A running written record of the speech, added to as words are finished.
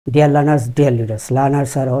Dear learners, dear leaders,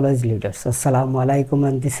 learners are always leaders. Assalamu alaikum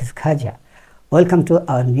and this is Khaja. Welcome to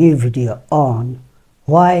our new video on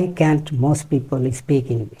why can't most people speak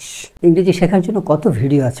English. ইংরেজি শেখার জন্য কত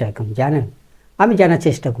video আছে এখন জানেন? আমি জানার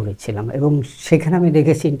চেষ্টা করেছিলাম এবং সেখানে আমি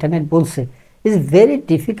দেখেছি ইন্টারনেট বলছে it's very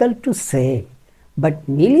difficult to say but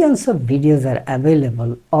millions of videos are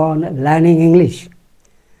available on learning English.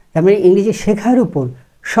 তার মানে ইংরেজি শেখার উপর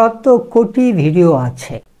শত কোটি ভিডিও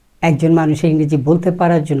আছে। একজন মানুষের ইংরেজি বলতে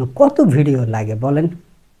পারার জন্য কত ভিডিও লাগে বলেন?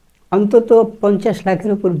 অন্তত 50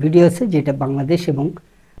 লাখের উপর ভিডিও আছে, যেটা বাংলাদেশ এবং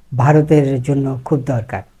ভারতের জন্য খুব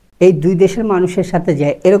দরকার। এই দুই দেশের মানুষের সাথে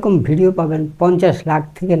যায় এরকম ভিডিও পাবেন 50 লাখ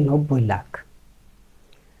থেকে 90 লাখ।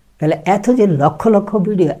 তাহলে এত যে লক্ষ লক্ষ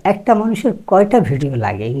ভিডিও, একটা মানুষের কয়টা ভিডিও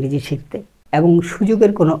লাগে ইংরেজি শিখতে? এবং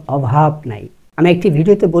সুযোগের কোনো অভাব নাই। আমি একটি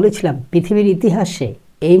ভিডিওতে বলেছিলাম পৃথিবীর ইতিহাসে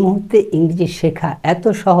এই মুহূর্তে ইংরেজি শেখা এত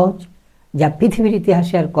সহজ যা পৃথিবীর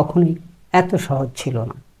ইতিহাসে আর কখনোই এত সহজ ছিল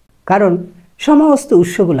না। কারণ সমস্ত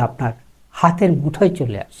উৎসগুলো আপনার হাতের মুঠোয়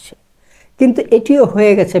চলে আসছে। কিন্তু এটিও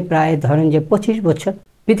হয়ে গেছে প্রায় ধরেন যে 25 বছর।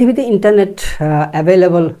 পৃথিবীতে ইন্টারনেট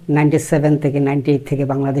অ্যাভেলেবল 97 থেকে 98 থেকে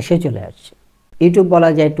বাংলাদেশে চলে আসছে। ইউটিউব বলা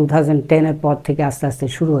যায় 2010-এর পর থেকে আস্তে আস্তে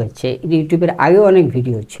শুরু হয়েছে। ইউটিউবের আগেও অনেক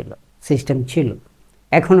ভিডিও ছিল, সিস্টেম ছিল,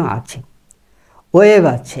 এখনও আছে, ওয়েব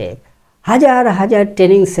আছে, হাজার হাজার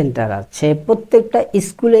ট্রেনিং সেন্টার আছে। প্রত্যেকটা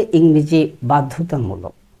স্কুলে ইংরেজি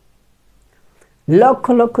বাধ্যতামূলক। লক্ষ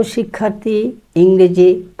লক্ষ শিক্ষার্থী ইংরেজি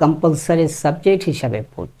কম্পালসারি সাবজেক্ট হিসাবে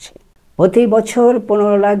পড়ছে। প্রতি বছর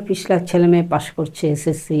 15 লাখ 20 লাখ ছেলেমেয়ে পাশ করছে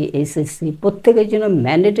এসএসসি এইচএসসি। প্রত্যেকের জন্য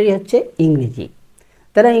ম্যান্ডেটরি হচ্ছে ইংরেজি।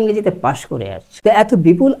 তারা ইংরেজিতে পাশ করে আসছে। তো এত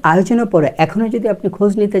বিপুল আয়োজনের পরে এখনও যদি আপনি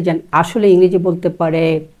খোঁজ নিতে যান আসলে ইংরেজি বলতে পারে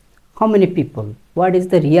how many people, what is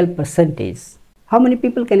the real percentage, how many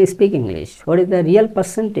people can speak English, what is the real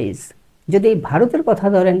percentage? যদি ভারতের কথা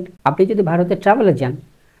ধরেন, আপনি যদি ভারতে ট্রাভেলে যান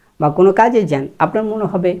বা কোনো কাজে যান, আপনার মনে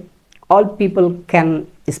হবে all people can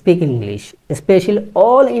speak English, especially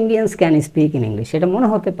all Indians can speak in English. এটা মনে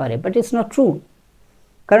হতে পারে, but it's not true.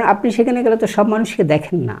 কারণ আপনি সেখানে গেলে তো সব মানুষকে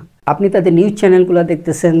দেখেন না। আপনি তাদের নিউজ চ্যানেলগুলো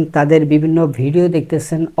দেখতেছেন, তাদের বিভিন্ন ভিডিও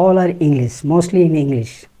দেখতেছেন, all are English, mostly in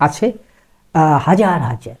English আছে হাজার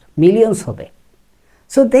হাজার মিলিয়নস হবে।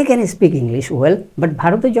 So they can speak English well, but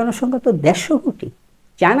ভারতের জনসংখ্যা তো 150 কোটি,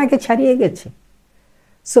 চায়নাকে ছাড়িয়ে গেছে।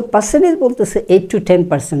 So percentage বলতেছে 8 to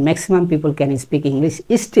 10% maximum people can speak English.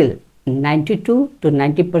 Still 92 to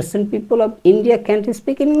 90% people of India can't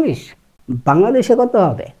speak English. বাংলাদেশে কত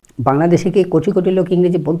হবে? বাংলাদেশে কি কোটি কোটি লোক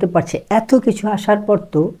ইংরেজি বলতে পারছে? এত কিছু আসার পর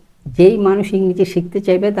তো যেই মানুষ ইংরেজি শিখতে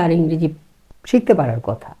চাইবে তার ইংরেজি শিখতে পারার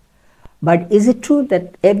কথা। But is it true that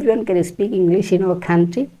everyone can speak English in our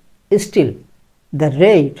country? Still the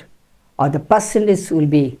rate or the percentage will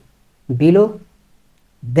be below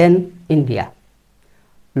than India,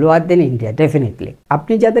 lower than India definitely.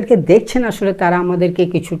 আপনি যাদেরকে দেখছেন আসলে তারা আমাদেরকে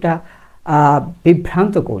কিছুটা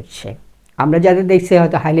বিভ্রান্ত করছে। আমরা যাদের দেখছি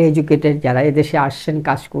হয়তো হাইলি এডুকেটেড, যারা এদেশে আসছেন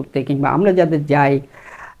কাজ করতে, কিংবা আমরা যাদের যাই,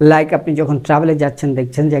 লাইক আপনি যখন ট্রাভেলে যাচ্ছেন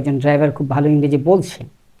দেখছেন যে একজন ড্রাইভার খুব ভালো ইংরেজি বলছে।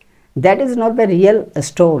 That is not the real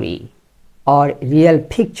story or real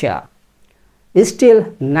picture. Still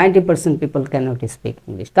 90% people cannot speak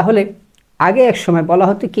English. তাহলে আগে এক সময় বলা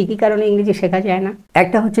হতো কি কি কারণে ইংরেজি শেখা যায় না।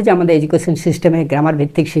 একটা হচ্ছে যে আমাদের এডুকেশন সিস্টেমে গ্রামার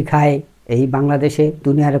ভিত্তিক শেখায়। এই বাংলাদেশে,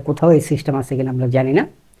 দুনিয়ার কোথাও এই সিস্টেম আছে কিনা আমরা জানি না।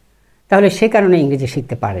 তাহলে সে কারণে ইংরেজি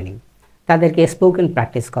শিখতে পারেনি, তাদেরকে স্পোকেন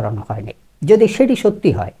প্র্যাকটিস করানো হয়নি। যদি সেটি সত্যি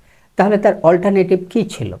হয় তাহলে তার অল্টারনেটিভ কী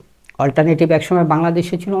ছিল? অল্টারনেটিভ একসময়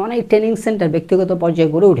বাংলাদেশে ছিল অনেক ট্রেনিং সেন্টার ব্যক্তিগত পর্যায়ে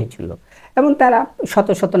গড়ে উঠেছিল এবং তারা শত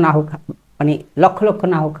শত না হোক, মানে লক্ষ লক্ষ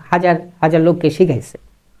না হোক, হাজার হাজার লোককে শিখাইছে।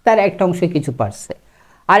 তার একটা অংশ কিছু পারছে,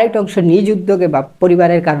 আরেকটা অংশ নিজ উদ্যোগে বা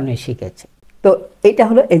পরিবারের কারণে শিখেছে। তো এটা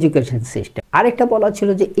হলো এডুকেশন সিস্টেম। আরেকটা বলা ছিল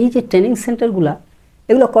যে এই যে ট্রেনিং সেন্টারগুলো,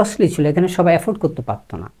 এগুলো কস্টলি ছিল, এখানে সবাই অ্যাফোর্ড করতে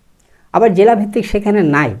পারতো না। আবার জেলা ভিত্তিক সেখানে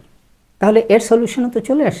নাই, তাহলে এর সলিউশনও তো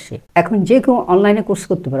চলে আসছে। এখন যে কেউ অনলাইনে কোর্স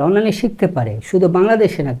করতে পারে, অনলাইনে শিখতে পারে। শুধু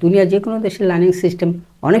বাংলাদেশে না, দুনিয়া যে কোনো দেশের লার্নিং সিস্টেম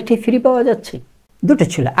অনেকটাই ফ্রি পাওয়া যাচ্ছে। দুটো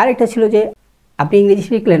ছিল। আরেকটা ছিল যে আপনি ইংরেজি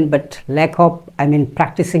শিখলেন but lack of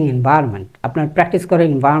practising environment. আপনার প্র্যাকটিস করার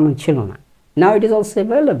এনভায়রনমেন্ট ছিল না। নাও it is also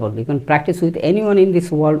available. You can practise with anyone in this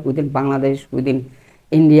world, within Bangladesh, within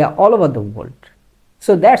India, all over the world.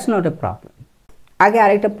 So that's not a problem. আগে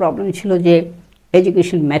আরেকটা problem ছিল যে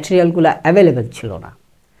education ম্যাটেরিয়ালগুলো available ছিল না।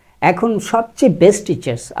 এখন সবচেয়ে বেস্ট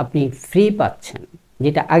টিচার্স আপনি ফ্রি পাচ্ছেন,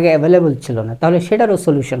 যেটা আগে অ্যাভেলেবল ছিল না। তাহলে সেটারও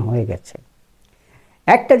সলিউশন হয়ে গেছে।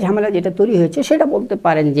 একটা ঝামেলা যেটা তৈরি হয়েছে সেটা বলতে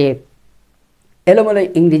পারেন যে এলোমেলো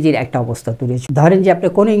ইংরেজির একটা অবস্থা তৈরি হয়েছে। ধরেন যে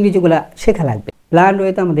আপনার কোনো ইংরেজিগুলো শেখা লাগবে, প্ল্যান্ড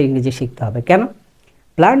ওয়েতে আমাদের ইংরেজি শিখতে হবে। কেন?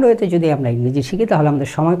 প্ল্যান্ড ওয়েতে যদি আমরা ইংরেজি শিখি তাহলে আমাদের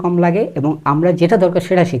সময় কম লাগে এবং আমরা যেটা দরকার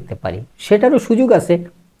সেটা শিখতে পারি। সেটারও সুযোগ আছে,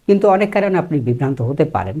 কিন্তু অনেক কারণে আপনি বিভ্রান্ত হতে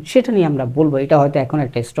পারেন, সেটা নিয়ে আমরা বলবো। এটা হয়তো এখন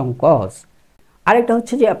একটা স্ট্রং কজ। আরেকটা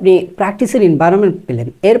হচ্ছে যে আপনি প্র্যাকটিসের এনভায়রনমেন্ট পেলেন,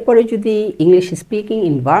 এরপরে যদি ইংলিশ স্পিকিং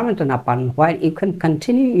এনভায়রনমেন্টটা না পান, where you can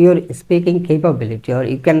continue your speaking capability or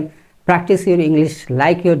you can practise your English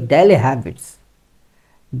like your daily habits,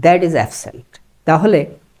 that is absent. তাহলে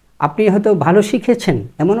আপনি হয়তো ভালো শিখেছেন,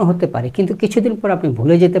 এমনও হতে পারে, কিন্তু কিছুদিন পর আপনি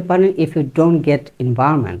ভুলে যেতে পারেন if you don't get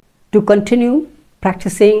environment to continue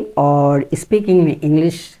practising or speaking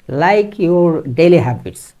English like your daily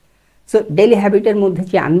habits. So daily হ্যাবিটের মধ্যে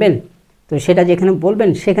যে আনবেন, তো সেটা যেখানে বলবেন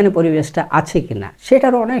সেখানে পরিবেশটা আছে কিনা,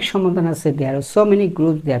 সেটারও অনেক সমাধান আছে। দেয়ার আর so many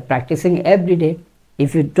groups, they R practising everyday. If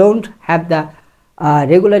you don't have the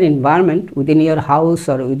regular environment within your house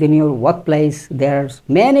or within your workplace, there are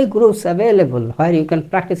many groups available where you can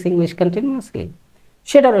practice English continuously.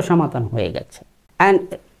 সেটারও সমাধান হয়ে গেছে। And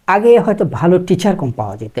আগে হয়তো ভালো teacher কম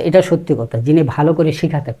পাওয়া যেত, এটা সত্যি কথা, যিনি ভালো করে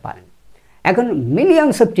শেখাতে পারেন। এখন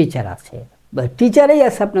মিলিয়নস অফ টিচার আছে, টিচারেই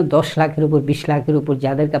আছে আপনার 10 লাখের উপর, 20 লাখের উপর,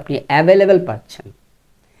 যাদেরকে আপনি অ্যাভেলেবেল পাচ্ছেন,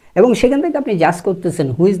 এবং সেখান থেকে আপনি জাজ করতেছেন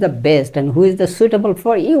who is the best and who is the suitable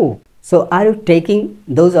for you. So are you taking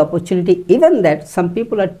those opportunities? Even that some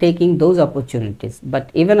people are taking those opportunities, but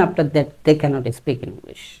even after that they cannot speak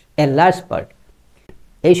English. A large part.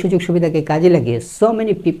 এই সুযোগ সুবিধাকে কাজে লাগিয়ে so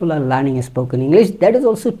many people are learning spoken English. That is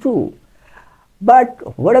also true. But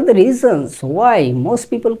what are the reasons why most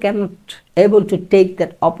people cannot able to take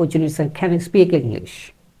that opportunities and can speak English?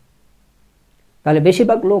 তাহলে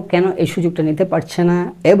বেশিরভাগ লোক কেন এই সুযোগটা নিতে পারছে না,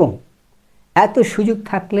 এবং এত সুযোগ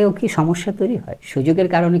থাকলেও কি সমস্যা তৈরি হয়? সুযোগের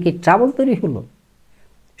কারণে কি ট্রাবল তৈরি হলো?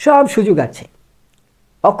 সব সুযোগ আছে,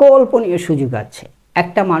 অকল্পনীয় সুযোগ আছে।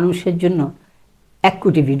 একটা মানুষের জন্য 1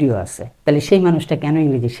 কোটি ভিডিও আছে, তাহলে সেই মানুষটা কেন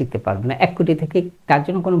ইংরেজি শিখতে পারবে না? 1 কোটি থেকে তার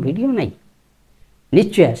জন্য কোনো ভিডিও নাই?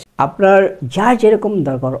 নিশ্চয়ই আছে। আপনার যার যেরকম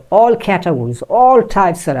দরকার, all categories, all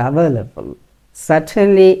types R available.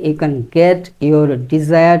 Certainly you can get your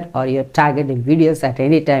desired or your targeted videos at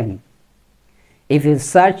any time if you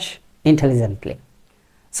search intelligently.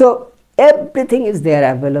 So everything is there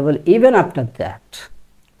available. Even after that,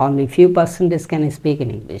 only few percentage can speak in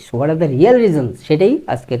English. What are the real reasons? সেটাই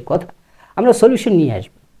আজকের কথা। আমরা solution নিয়ে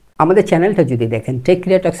আসবো। আমাদের চ্যানেলটা যদি দেখেন, টেক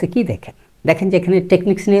ক্যারিয়ার টক্সে কি দেখেন? দেখেন যে এখানে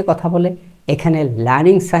টেকনিক্স নিয়ে কথা বলে, এখানে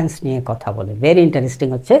লার্নিং সায়েন্স নিয়ে কথা বলে। ভেরি ইন্টারেস্টিং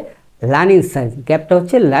হচ্ছে লার্নিং সায়েন্স, গ্যাপটা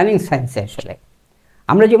হচ্ছে লার্নিং সায়েন্সে। আসলে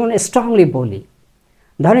আমরা যেমন স্ট্রংলি বলি,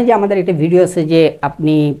 ধরেন যে আমাদের একটা ভিডিও আছে যে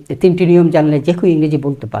আপনি 3টি নিয়ম জানলে যে কেউ ইংরেজি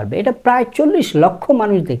বলতে পারবে। এটা প্রায় 40 লক্ষ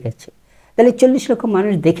মানুষ দেখেছে। তাহলে 40 লক্ষ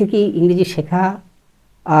মানুষ দেখে কি ইংরেজি শেখা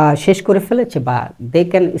শেষ করে ফেলেছে, বা they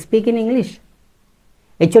can speak in English?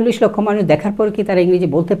 এই 40 লক্ষ মানুষ দেখার পর কি তারা ইংরেজি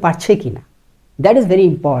বলতে পারছে কি না? That is very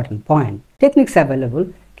important point. Techniques available,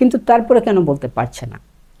 কিন্তু তারপরে কেন বলতে পারছে না?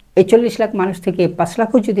 এই 40 লাখ মানুষ থেকে 5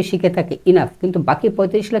 লাখও যদি শিখে থাকে ইনাফ, কিন্তু বাকি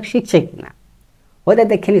 35 লাখ শিখছে কিনা? whether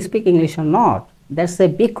they can speak English or not, that's a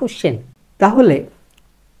big question. তাহলে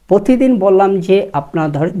প্রতিদিন বললাম যে আপনার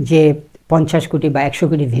ধরেন যে 50 কোটি বা 100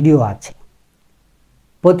 কোটি ভিডিও আছে,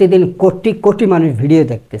 প্রতিদিন কোটি কোটি মানুষ ভিডিও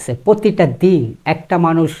দেখতেছে। প্রতিটা দিন একটা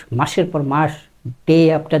মানুষ মাসের পর মাস, day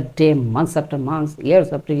after day, months after months, years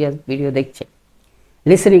after years video দেখছে,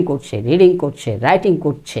 লিসেনিং করছে, রিডিং করছে, রাইটিং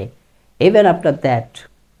করছে। even after that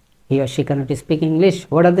he or she cannot speak English.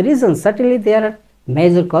 What are the reasons? Certainly there are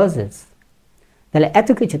major causes. তাহলে এত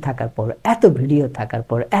কিছু থাকার পর, এত ভিডিও থাকার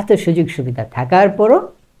পর, এত সুযোগ সুবিধা থাকার পরও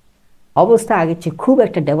অবস্থা আগের চেয়ে খুব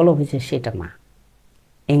একটা ডেভেলপ হয়েছে সেটা না।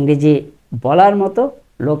 ইংরেজি বলার মতো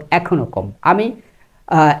লোক এখনও কম। আমি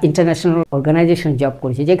ইন্টারন্যাশনাল অর্গানাইজেশন জব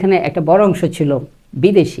করেছি, যেখানে একটা বড় অংশ ছিল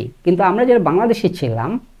বিদেশি, কিন্তু আমরা যারা বাংলাদেশি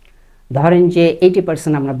ছিলাম, ধরেন যে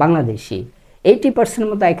 80% আমরা বাংলাদেশি, 80%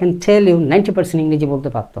 মতো আই ক্যান টেল ইউ 90% ইংরেজি বলতে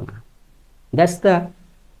পারতো না। That's the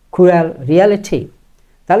cruel reality.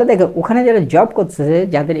 তাহলে দেখো ওখানে যারা জব করতেছে,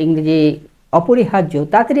 যাদের ইংরেজি অপরিহার্য,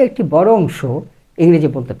 তাদেরই একটি বড় অংশ ইংরেজি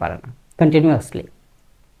বলতে পারে না কন্টিনিউয়াসলি,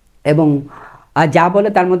 এবং যা বলে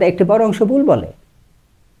তার মধ্যে একটি বড় অংশ ভুল বলে।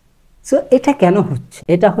 সো এটা কেন হচ্ছে?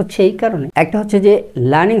 এটা হচ্ছে এই কারণে, একটা হচ্ছে যে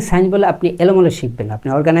লার্নিং সায়েন্স বলে আপনি এলোমেলো শিখবেন, আপনি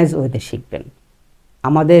অর্গানাইজ ওয়েতে শিখবেন।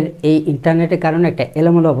 আমাদের এই ইন্টারনেটের কারণে একটা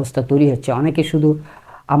এলোমেলো অবস্থা তৈরি হচ্ছে। অনেকে শুধু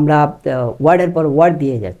আমরা ওয়ার্ডের পর ওয়ার্ড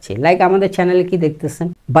দিয়ে যাচ্ছি। লাইক আমাদের চ্যানেলে কি দেখতেছেন,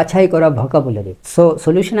 বাছাই করা ভোকাবুলারি। সো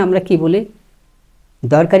সলিউশনে আমরা কি বলি,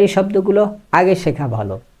 দরকারি শব্দগুলো আগে শেখা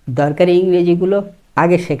ভালো, দরকারি ইংরেজিগুলো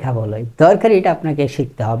আগে শেখা ভালো। দরকারি এটা আপনাকে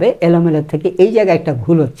শিখতে হবে, এলোমেলো থেকে। এই জায়গায় একটা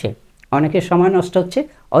ভুল হচ্ছে, অনেকের সময় নষ্ট হচ্ছে,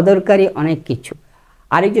 অদরকারি অনেক কিছু।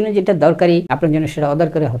 আরেকজনের যেটা দরকারি আপনার জন্য সেটা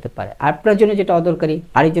অদরকারি হতে পারে, আপনার জন্য যেটা অদরকারি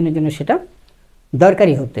আরেকজনের জন্য সেটা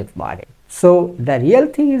দরকারি হতে পারে। So the real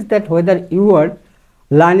thing is that whether you are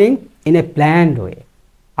learning in a planned way.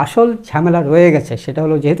 আসল ঝামেলা রয়ে গেছে, সেটা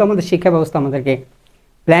হলো যেহেতু আমাদের শিক্ষা ব্যবস্থা আমাদেরকে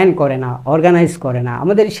প্ল্যান করে না, অর্গানাইজ করে না।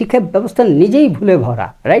 আমাদের শিক্ষা ব্যবস্থা নিজেই ভুলে ভরা,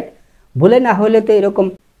 রাইট? ভুলে না হলে তো এরকম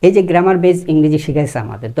এই যে গ্রামার বেস ইংরেজি শিখাইছে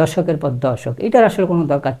আমাদের দশকের পর দশক, এটার আসলে কোনো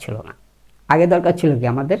দরকার ছিল না। আগে দরকার ছিল কি,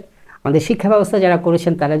 আমাদের শিক্ষা ব্যবস্থা যারা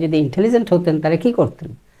করেছেন তারা যদি ইন্টেলিজেন্ট হতেন তারা কি করতেন?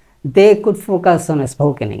 They could focus on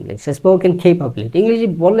spoken English, spoken capability. ইংরেজি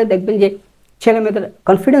বললে দেখবেন যে ছেলে মেয়েদের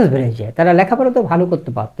কনফিডেন্স বেড়ে যায়, তারা লেখাপড়া তো ভালো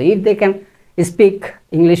করতে পারতো। If they can speak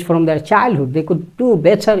English from their childhood, they could do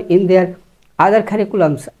better in their other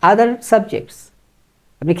কারিকুলামস, other subjects.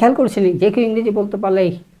 আপনি খেয়াল করছেন যে কেউ ইংরেজি বলতে পারলে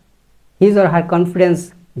his or her confidence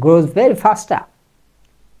grows very faster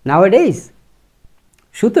nowadays.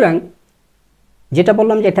 সুতরাং যেটা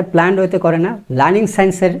বললাম যে এটা প্ল্যান্ড হতে করে না, লার্নিং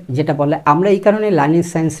সায়েন্সের যেটা বলে, আমরা এই কারণে লার্নিং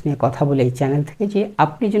সায়েন্স নিয়ে কথা বলি এই চ্যানেল থেকে, যে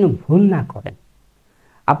আপনি যেন ভুল না করেন।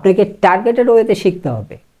 আপনাকে টার্গেটেড ওয়েতে শিখতে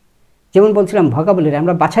হবে। যেমন বলছিলাম ভোকাবুলারি,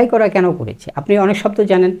 আমরা বাছাই করা কেন করেছি? আপনি অনেক শব্দ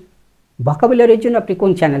জানেন, ভোকাবুলারির জন্য আপনি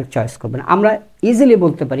কোন চ্যানেল চয়েস করবেন? আমরা ইজিলি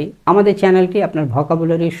বলতে পারি আমাদের চ্যানেলটি আপনার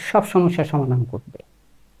ভোকাবুলারির সব সমস্যার সমাধান করবে,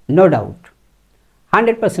 নো ডাউট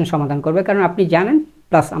 100% সমাধান করবে, কারণ আপনি জানেন,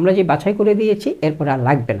 প্লাস আমরা যে বাছাই করে দিয়েছি এরপর আর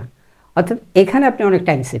লাগবে না। অর্থাৎ এখানে আপনি অনেক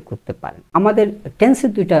টাইম সেভ করতে পারেন। আমাদের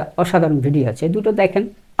টেন্সের 2টা অসাধারণ ভিডিও আছে, দুটো দেখেন,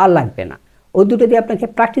 আর লাগবে না। ওই দুটো দিয়ে আপনাকে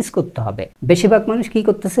প্র্যাকটিস করতে হবে। বেশিরভাগ মানুষ কী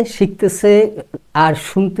করতেছে, শিখতেছে আর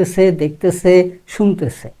শুনতেছে, দেখতেছে,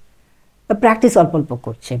 শুনতেছে, প্র্যাকটিস অল্প অল্প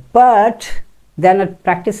করছে, but they are not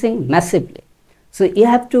practising massively. So you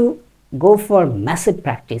have to go for massive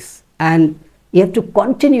practice and you have to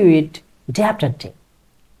continue eat day after day,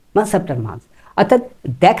 month after month. অর্থাৎ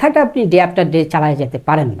দেখাটা আপনি ডে আফটার ডে চালায় যেতে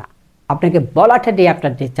পারেন না, আপনাকে বলাটা ডে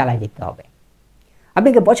আফটার ডে চালায় যেতে হবে।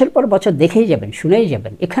 আপনাকে বছর পর বছর দেখেই যাবেন, শুনেই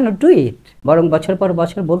যাবেন, এখানে ডু ইট। বরং বছর পর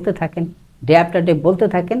বছর বলতে থাকেন, ডে আফটার ডে বলতে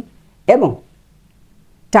থাকেন, এবং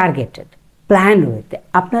টার্গেটেড প্ল্যান ওয়েতে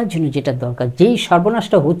আপনার জন্য যেটা দরকার। যেই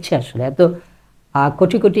সর্বনাশটা হচ্ছে আসলে, এত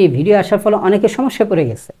কোটি কোটি ভিডিও আসার ফলে অনেকে সমস্যা পড়ে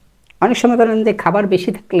গেছে। অনেক সময় ধরেন যে খাবার বেশি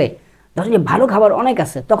থাকলে, ধরেন যে ভালো খাবার অনেক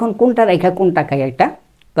আছে, তখন কোনটা রেখা কোনটা খাই একটা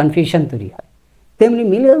কনফিউশন তৈরি হয়। তেমনি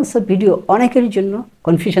মিলিয়নস অফ ভিডিও অনেকের জন্য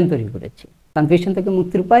কনফিউশন তৈরি করেছে। কনফিউশন থেকে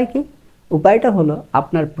মুক্তির উপায় কি? উপায়টা হলো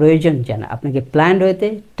আপনার প্রয়োজন জানা। আপনাকে প্ল্যান্ড ওয়েতে,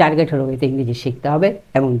 টার্গেটেড ওয়েতে ইংরেজি শিখতে হবে,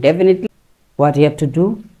 এবং definitely what you have to do,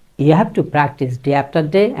 you have to practice day after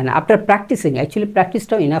day. And after practising, actually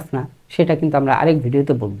প্র্যাকটিসটাও enough না, সেটা কিন্তু আমরা আরেক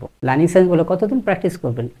ভিডিওতে বলবো। লার্নিং সায়েন্স বলে কতদিন প্র্যাকটিস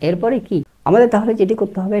করবেন, এরপরে কি আমাদের তাহলে যেটি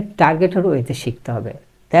করতে হবে, টার্গেটেড ওয়েতে শিখতে হবে।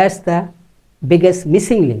 That's the biggest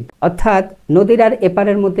missing link. অর্থাৎ নদীর আর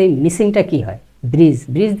এপারের মধ্যে মিসিংটা কি হয়? ব্রিজ।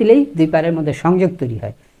 ব্রিজ দিলেই দুই পারের মধ্যে সংযোগ তৈরি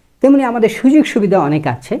হয়। তেমনি আমাদের সুযোগ সুবিধা অনেক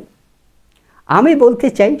আছে, আমি বলতে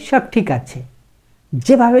চাই সব ঠিক আছে,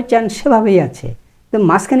 যেভাবে চান সেভাবেই আছে, তো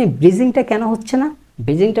মাঝখানে ব্রিজিংটা কেন হচ্ছে না?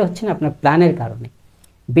 ব্রিজিংটা হচ্ছে না আপনার প্ল্যানের কারণে।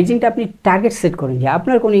 ব্রিজিংটা আপনি টার্গেট সেট করেন যে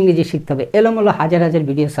আপনার কোনো ইংরেজি শিখতে হবে, এলোমেলো হাজার হাজার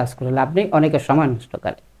ভিডিও সার্চ করলে আপনি অনেকের সময় নষ্ট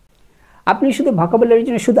করেন। আপনি শুধু ভোকাবুলারির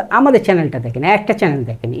জন্য শুধু আমাদের চ্যানেলটা দেখেন, একটা চ্যানেল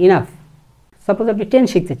দেখেন, ইনাফ। সাপোজ আপনি 10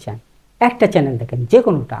 শিখতে চান, একটা চ্যানেল দেখেন, যে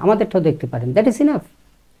কোনোটা, আমাদেরটাও দেখতে পারেন, দ্যাট ইজ ইনাফ।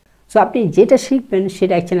 সো আপনি যেটা শিখবেন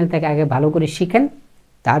সেটা এক চ্যানেল থেকে আগে ভালো করে শিখেন,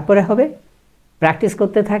 তারপরে হবে প্র্যাকটিস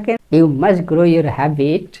করতে থাকেন। You must grow your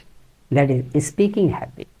habit, that is speaking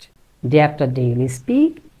habit. Day after day you will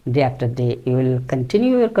speak, day after day you will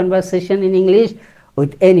continue your conversation in English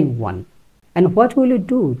with anyone. And what will you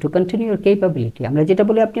do to continue your capability? আমরা যেটা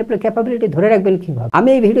বলি, আপনি আপনার capability ধরে রাখবেন কীভাবে? আমি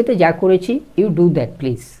এই ভিডিওতে যা করেছি, ইউ ডু দ্যাট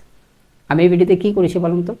প্লিজ। আমি এই ভিডিওতে কী করেছি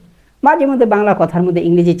বলুন তো? মাঝে মধ্যে বাংলা কথার মধ্যে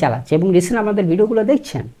ইংরেজি চালাচ্ছে, এবং রিসেন্ট আমাদের ভিডিওগুলো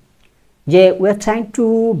দেখছেন যে we are trying to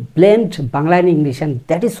blend Bangla and English, and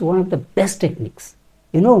that is one of the best techniques.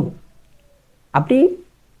 YONO, আপনি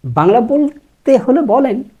বাংলা বলতে হলে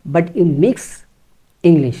বলেন, but you mix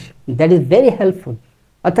English, that is very helpful.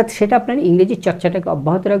 অর্থাৎ সেটা আপনার ইংরেজি চর্চাটাকে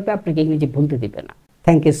অব্যাহত রাখবে, আপনাকে ইংরেজি ভুলতে দেবে না।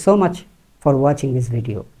 Thank you so much for watching this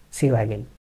video. C you again.